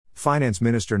Finance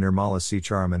Minister Nirmala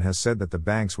Sitharaman has said that the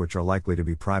banks which are likely to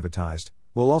be privatized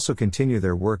will also continue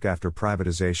their work after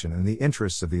privatization and the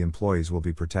interests of the employees will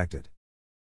be protected.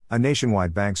 A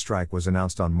nationwide bank strike was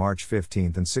announced on March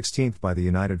 15 and 16 by the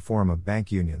United Forum of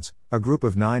Bank Unions, a group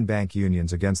of 9 bank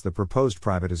unions against the proposed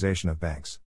privatization of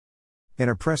banks. In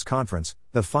a press conference,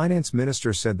 the finance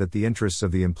minister said that the interests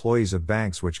of the employees of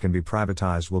banks which can be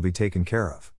privatized will be taken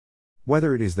care of.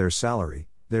 Whether it is their salary,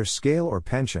 their scale or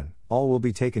pension, all will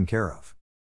be taken care of.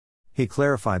 He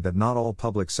clarified that not all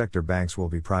public sector banks will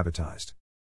be privatized.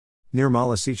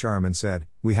 Nirmala Sitharaman said,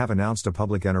 "We have announced a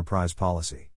public enterprise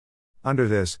policy. Under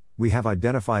this, we have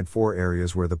identified 4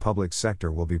 areas where the public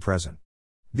sector will be present.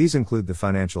 These include the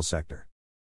financial sector."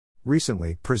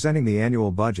 Recently, presenting the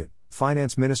annual budget,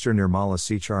 Finance Minister Nirmala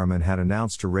Sitharaman had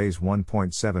announced to raise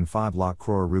 1.75 lakh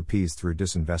crore rupees through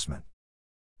disinvestment.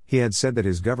 He had said that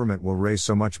his government will raise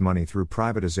so much money through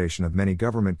privatization of many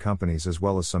government companies as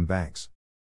well as some banks.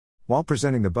 While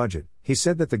presenting the budget, he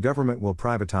said that the government will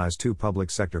privatize 2 public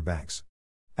sector banks.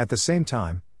 At the same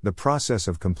time, the process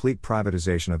of complete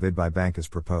privatization of IDBI Bank is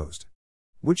proposed.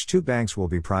 Which 2 banks will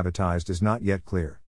be privatized is not yet clear.